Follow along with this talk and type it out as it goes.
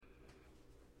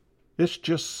"It's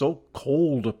just so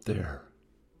cold up there,"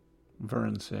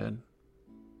 Vern said.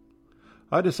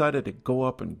 I decided to go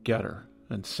up and get her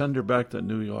and send her back to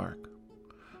New York.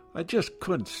 I just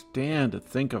couldn't stand to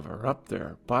think of her up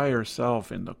there by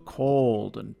herself in the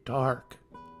cold and dark.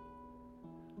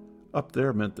 Up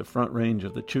there meant the front range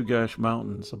of the Chugach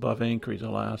Mountains above Anchorage,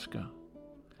 Alaska.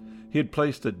 He had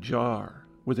placed a jar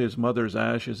with his mother's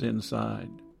ashes inside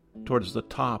towards the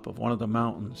top of one of the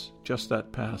mountains just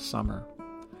that past summer.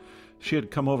 She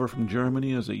had come over from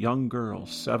Germany as a young girl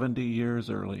 70 years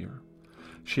earlier.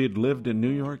 She had lived in New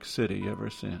York City ever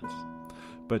since,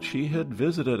 but she had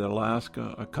visited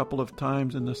Alaska a couple of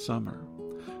times in the summer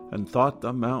and thought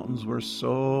the mountains were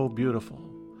so beautiful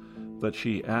that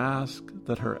she asked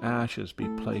that her ashes be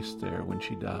placed there when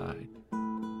she died.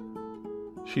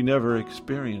 She never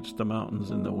experienced the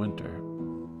mountains in the winter.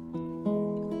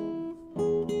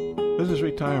 This is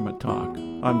Retirement Talk.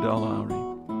 I'm Del Lowry.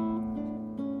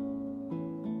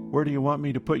 Where do you want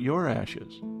me to put your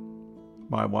ashes?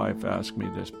 My wife asked me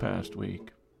this past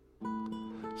week.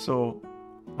 So,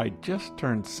 I just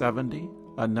turned 70,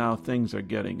 and now things are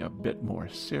getting a bit more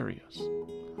serious.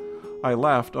 I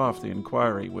laughed off the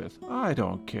inquiry with, "I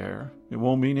don't care. It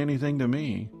won't mean anything to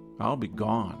me. I'll be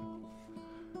gone."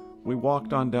 We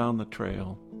walked on down the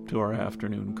trail to our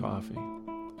afternoon coffee.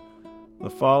 The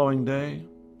following day,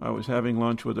 I was having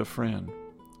lunch with a friend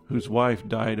whose wife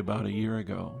died about a year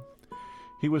ago.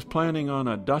 He was planning on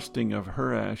a dusting of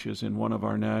her ashes in one of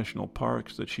our national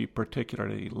parks that she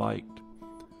particularly liked.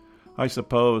 I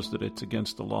suppose that it's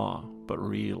against the law, but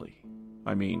really,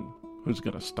 who's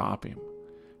going to stop him?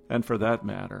 And for that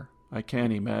matter, I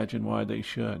can't imagine why they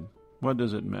should. What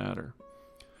does it matter?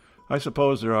 I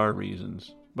suppose there are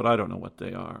reasons, but I don't know what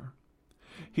they are.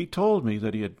 He told me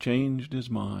that he had changed his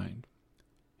mind.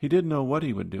 He didn't know what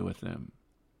he would do with them.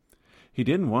 He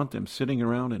didn't want them sitting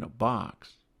around in a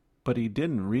box, but he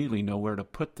didn't really know where to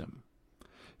put them.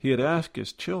 He had asked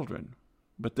his children,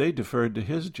 but they deferred to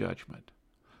his judgment.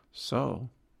 So,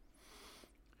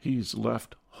 he's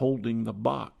left holding the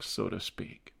box, so to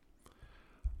speak.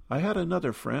 I had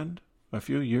another friend a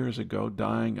few years ago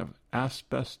dying of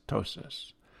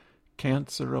asbestosis,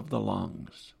 cancer of the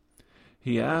lungs.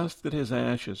 He asked that his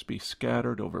ashes be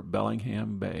scattered over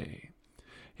Bellingham Bay.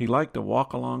 He liked to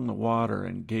walk along the water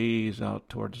and gaze out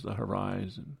towards the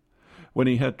horizon. When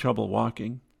he had trouble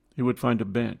walking, he would find a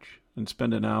bench and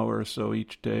spend an hour or so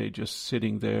each day just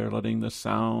sitting there, letting the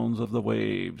sounds of the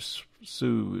waves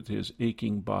soothe his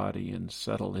aching body and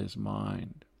settle his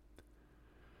mind.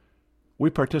 We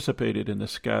participated in the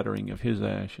scattering of his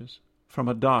ashes from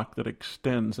a dock that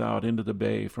extends out into the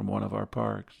bay from one of our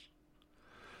parks.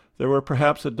 There were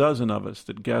perhaps a dozen of us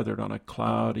that gathered on a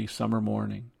cloudy summer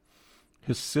morning.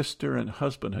 His sister and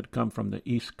husband had come from the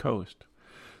East Coast.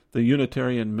 The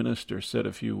Unitarian minister said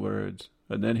a few words,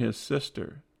 and then his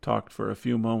sister talked for a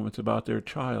few moments about their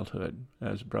childhood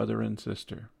as brother and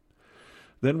sister.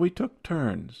 Then we took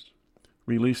turns,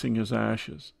 releasing his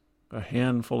ashes, a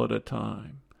handful at a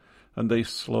time, and they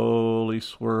slowly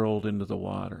swirled into the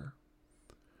water.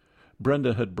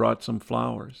 Brenda had brought some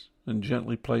flowers and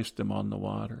gently placed them on the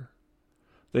water.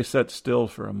 They sat still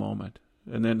for a moment,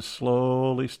 and then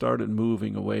slowly started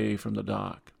moving away from the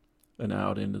dock and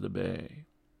out into the bay.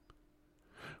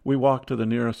 We walked to the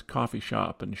nearest coffee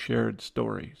shop and shared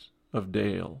stories of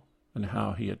Dale and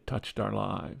how he had touched our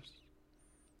lives.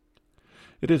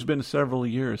 It has been several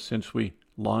years since we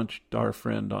launched our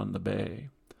friend on the bay.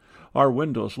 Our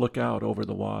windows look out over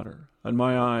the water, and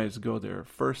my eyes go there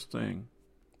first thing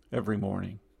every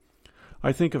morning.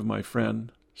 I think of my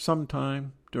friend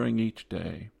sometime during each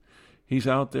day. He's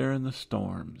out there in the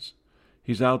storms.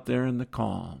 He's out there in the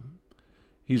calm.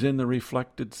 He's in the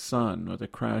reflected sun or the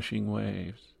crashing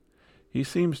waves. He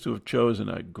seems to have chosen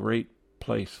a great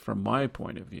place from my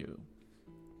point of view.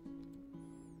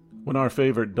 When our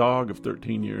favorite dog of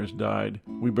 13 years died,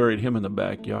 we buried him in the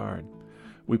backyard.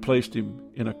 We placed him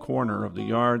in a corner of the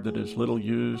yard that is little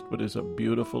used but is a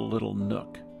beautiful little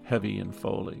nook, heavy in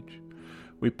foliage.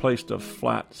 We placed a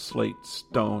flat slate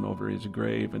stone over his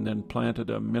grave and then planted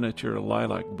a miniature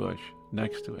lilac bush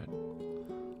next to it.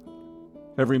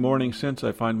 Every morning since,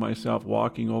 I find myself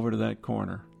walking over to that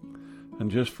corner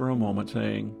and just for a moment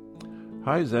saying,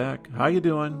 "Hi, Zach, how you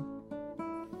doing?"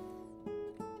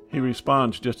 He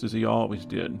responds just as he always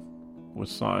did, with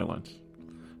silence.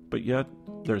 But yet,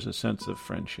 there's a sense of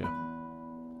friendship.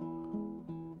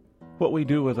 What we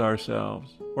do with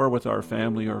ourselves, or with our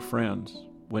family or friends,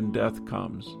 when death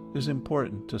comes, is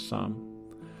important to some.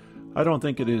 I don't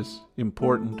think it is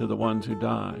important to the ones who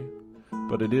die,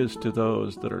 but it is to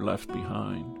those that are left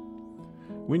behind.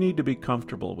 We need to be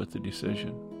comfortable with the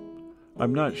decision.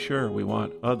 I'm not sure we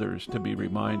want others to be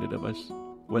reminded of us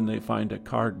when they find a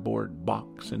cardboard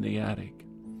box in the attic.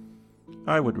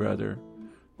 I would rather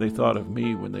they thought of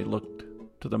me when they looked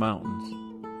to the mountains,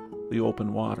 the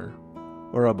open water,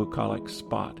 or a bucolic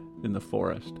spot in the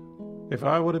forest. If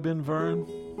I would have been Vern,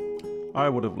 I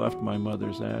would have left my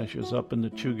mother's ashes up in the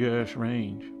Chugach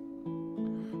Range.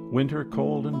 Winter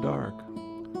cold and dark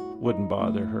wouldn't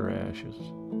bother her ashes,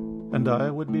 and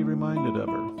I would be reminded of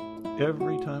her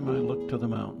every time I looked to the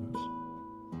mountains.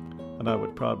 And I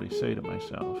would probably say to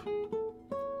myself,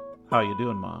 "How you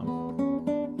doing, Mom?"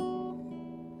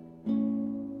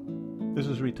 This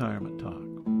is Retirement Talk.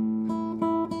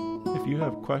 If you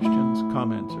have questions,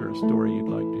 comments, or a story you'd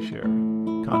like to share,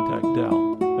 contact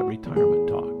Del at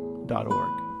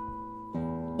retirementtalk.org.